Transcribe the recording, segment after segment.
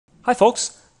Hi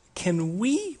folks, can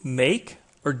we make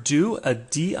or do a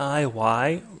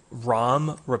DIY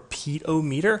ROM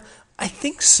repeat-o-meter? I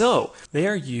think so. They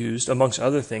are used, amongst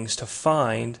other things, to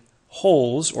find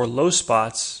holes or low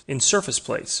spots in surface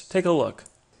plates. Take a look.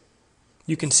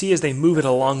 You can see as they move it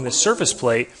along this surface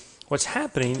plate, what's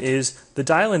happening is the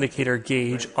dial indicator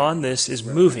gauge on this is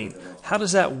moving. How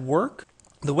does that work?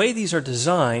 The way these are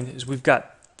designed is we've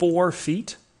got 4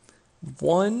 feet.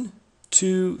 1,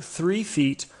 2, 3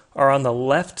 feet are on the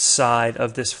left side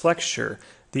of this flexure.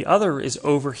 The other is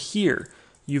over here.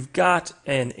 You've got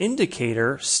an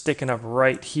indicator sticking up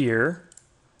right here,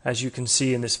 as you can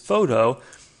see in this photo.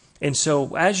 And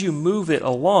so as you move it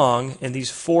along and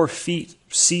these 4 feet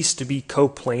cease to be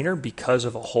coplanar because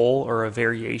of a hole or a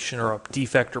variation or a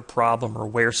defect or problem or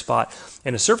wear spot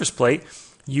in a surface plate,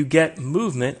 you get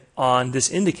movement on this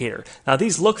indicator. Now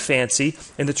these look fancy,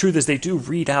 and the truth is they do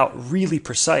read out really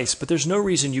precise, but there's no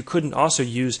reason you couldn't also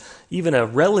use even a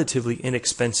relatively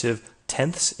inexpensive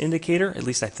tenths indicator, at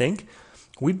least I think.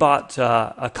 We bought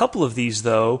a couple of these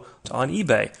though on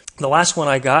eBay. The last one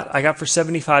I got for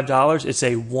 $75. It's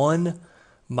a 1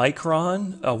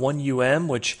 micron, 1 UM,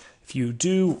 which if you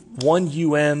do 1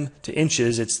 UM to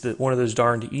inches, it's one of those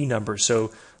darned E numbers.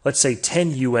 So let's say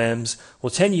 10 UMs. Well,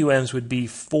 10 UMs would be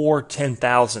 4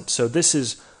 10,000. So this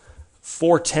is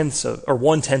 4/10 of, or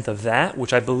 1/10 of that,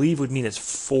 which I believe would mean it's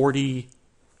 40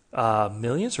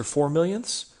 millions or 4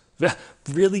 millionths.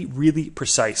 Really, really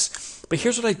precise. But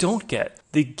here's what I don't get.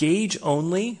 The gauge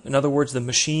only, in other words, the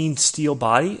machined steel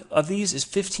body of these is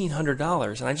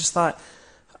 $1,500. And I just thought,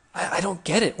 I don't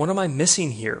get it. What am I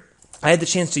missing here? I had the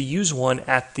chance to use one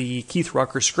at the Keith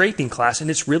Rucker scraping class, and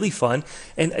it's really fun,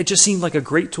 and it just seemed like a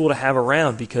great tool to have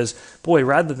around because, boy,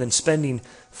 rather than spending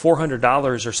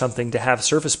 $400 or something to have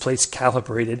surface plates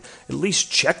calibrated, at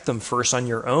least check them first on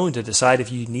your own to decide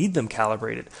if you need them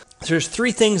calibrated. So there's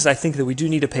 3 things I think that we do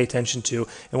need to pay attention to,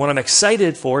 and what I'm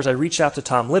excited for is I reached out to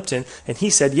Tom Lipton, and he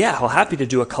said, yeah, I'm happy to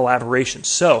do a collaboration.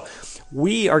 So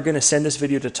we are going to send this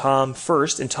video to Tom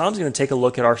first, and Tom's going to take a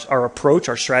look at our approach,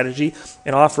 our strategy,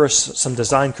 and offer us some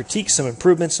design critiques, some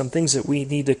improvements, some things that we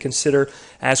need to consider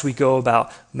as we go about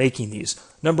making these.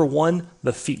 Number 1,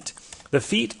 the feet. The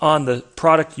feet on the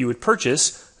product you would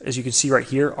purchase, as you can see right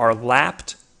here, are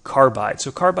lapped carbide.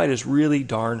 So carbide is really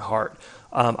darn hard.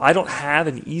 I don't have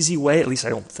an easy way, at least I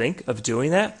don't think, of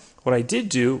doing that. What I did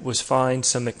do was find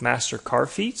some McMaster car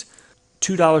feet,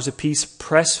 $2 a piece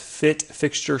press fit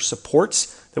fixture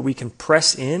supports that we can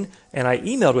press in, and I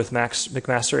emailed with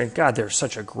McMaster, and God, they're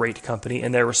such a great company,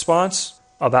 and their response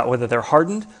about whether they're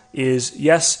hardened is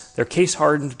yes, they're case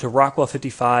hardened to Rockwell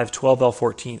 55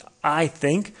 12L14. I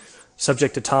think,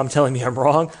 subject to Tom telling me I'm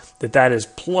wrong, that is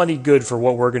plenty good for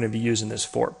what we're going to be using this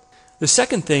for. The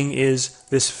second thing is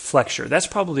this flexure. That's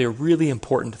probably a really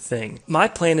important thing. My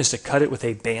plan is to cut it with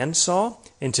a bandsaw,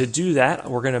 and to do that,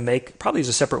 we're going to make, probably as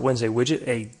a separate Wednesday widget,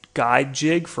 a guide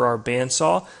jig for our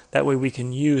bandsaw. That way we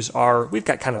can use we've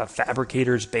got kind of a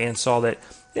fabricator's bandsaw that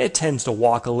it tends to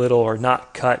walk a little or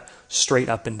not cut straight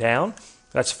up and down.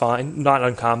 That's fine, not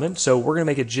uncommon. So we're going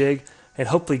to make a jig and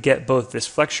hopefully get both this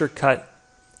flexure cut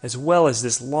as well as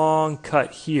this long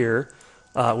cut here,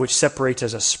 which separates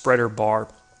as a spreader bar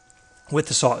with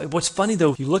the saw. What's funny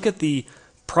though, if you look at the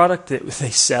product that they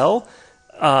sell,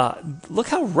 look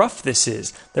how rough this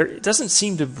is. It doesn't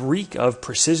seem to reek of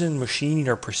precision machining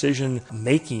or precision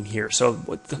making here. So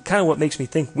kind of what makes me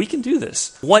think we can do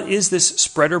this. What is this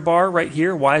spreader bar right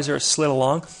here? Why is there a slit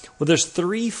along? Well, there's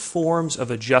 3 forms of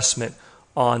adjustment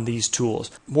on these tools.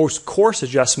 Most coarse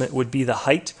adjustment would be the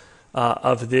height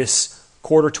of this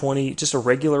 1/4-20, just a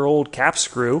regular old cap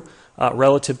screw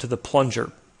relative to the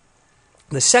plunger.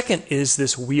 The second is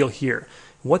this wheel here.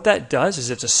 What that does is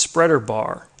it's a spreader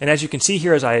bar. And as you can see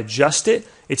here, as I adjust it,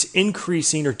 it's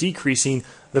increasing or decreasing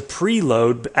the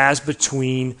preload as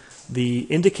between the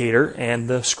indicator and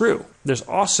the screw. There's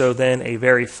also then a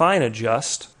very fine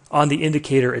adjust on the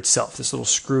indicator itself, this little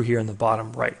screw here in the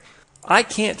bottom right. I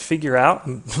can't figure out,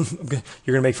 you're going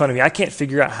to make fun of me, I can't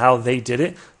figure out how they did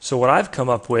it. So what I've come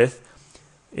up with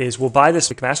is we'll buy this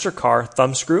McMaster car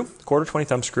thumb screw, 1/4-20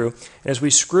 thumb screw, and as we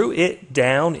screw it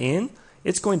down in,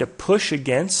 it's going to push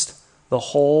against the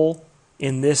hole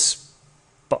in this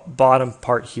bottom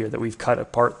part here that we've cut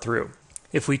apart through.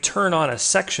 If we turn on a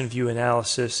section view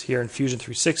analysis here in Fusion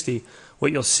 360,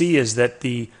 what you'll see is that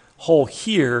the hole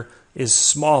here is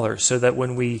smaller, so that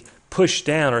when we push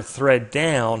down or thread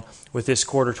down with this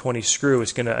 1/4-20 screw,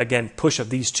 it's going to, again, push up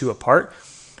these 2 apart.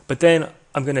 But then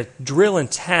I'm going to drill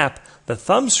and tap the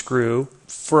thumb screw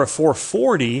for a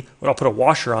 440, when I'll put a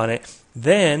washer on it,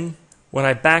 then when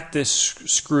I back this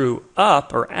screw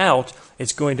up or out,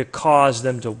 it's going to cause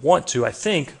them to want to, I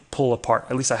think, pull apart.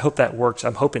 At least I hope that works.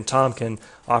 I'm hoping Tom can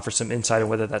offer some insight on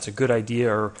whether that's a good idea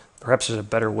or perhaps there's a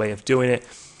better way of doing it.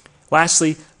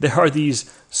 Lastly, there are these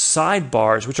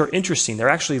sidebars, which are interesting. They're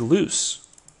actually loose.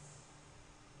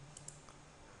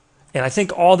 And I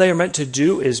think all they are meant to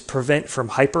do is prevent from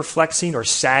hyperflexing or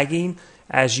sagging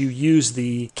as you use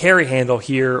the carry handle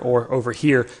here or over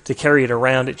here to carry it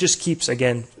around. It just keeps,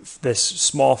 again, this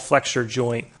small flexure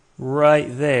joint right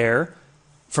there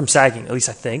from sagging, at least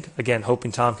I think. Again,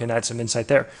 hoping Tom can add some insight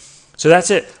there. So that's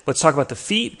it. Let's talk about the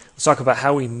feet. Let's talk about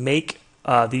how we make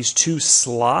these two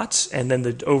slots and then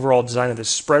the overall design of the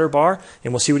spreader bar,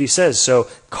 and we'll see what he says. So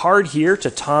card here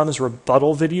to Tom's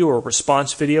rebuttal video or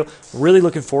response video. Really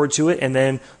looking forward to it. And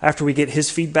then after we get his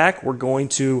feedback, we're going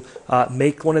to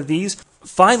make one of these.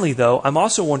 Finally, though, I'm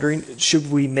also wondering,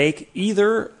 should we make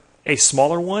either a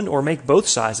smaller one or make both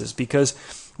sizes? Because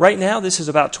right now this is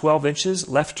about 12 inches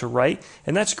left to right,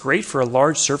 and that's great for a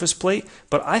large surface plate,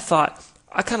 but I thought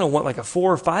I kind of want like a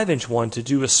 4 or 5 inch one to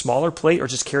do a smaller plate or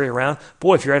just carry around.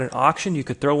 Boy, if you're at an auction, you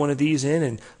could throw one of these in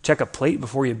and check a plate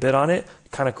before you bid on it.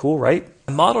 Kind of cool, right?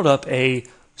 I modeled up a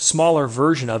smaller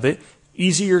version of it.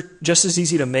 Easier, just as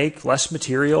easy to make, less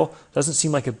material, doesn't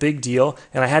seem like a big deal.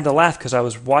 And I had to laugh because I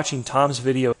was watching Tom's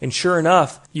video, and sure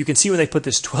enough, you can see when they put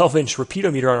this 12-inch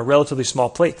repeatometer on a relatively small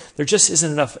plate, there just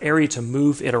isn't enough area to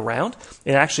move it around.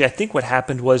 And actually, I think what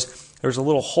happened was there was a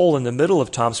little hole in the middle of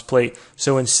Tom's plate,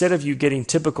 so instead of you getting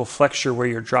typical flexure where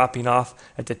you're dropping off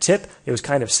at the tip, it was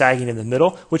kind of sagging in the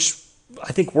middle, which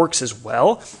I think works as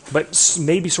well, but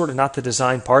maybe sort of not the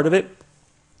design part of it.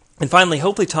 And finally,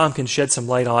 hopefully Tom can shed some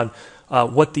light on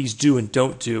what these do and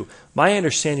don't do. My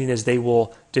understanding is they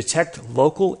will detect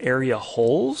local area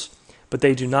holes, but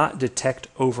they do not detect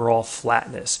overall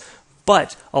flatness.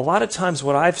 But a lot of times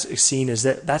what I've seen is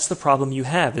that that's the problem you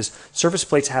have, is surface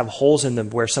plates have holes in them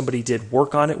where somebody did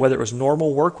work on it, whether it was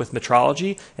normal work with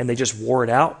metrology and they just wore it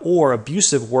out, or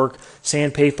abusive work,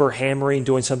 sandpaper, hammering,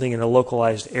 doing something in a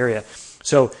localized area.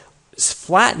 So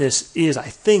flatness is, I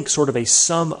think, sort of a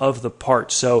sum of the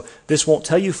parts. So this won't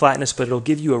tell you flatness, but it'll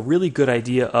give you a really good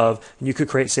idea of, and you could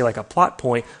create, say, like a plot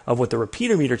point of what the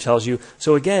repeater meter tells you.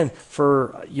 So again,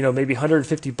 for maybe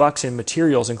 $150 in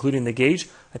materials, including the gauge,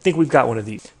 I think we've got one of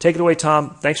these. Take it away,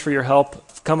 Tom. Thanks for your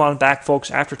help. Come on back,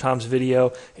 folks, after Tom's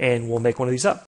video, and we'll make one of these up.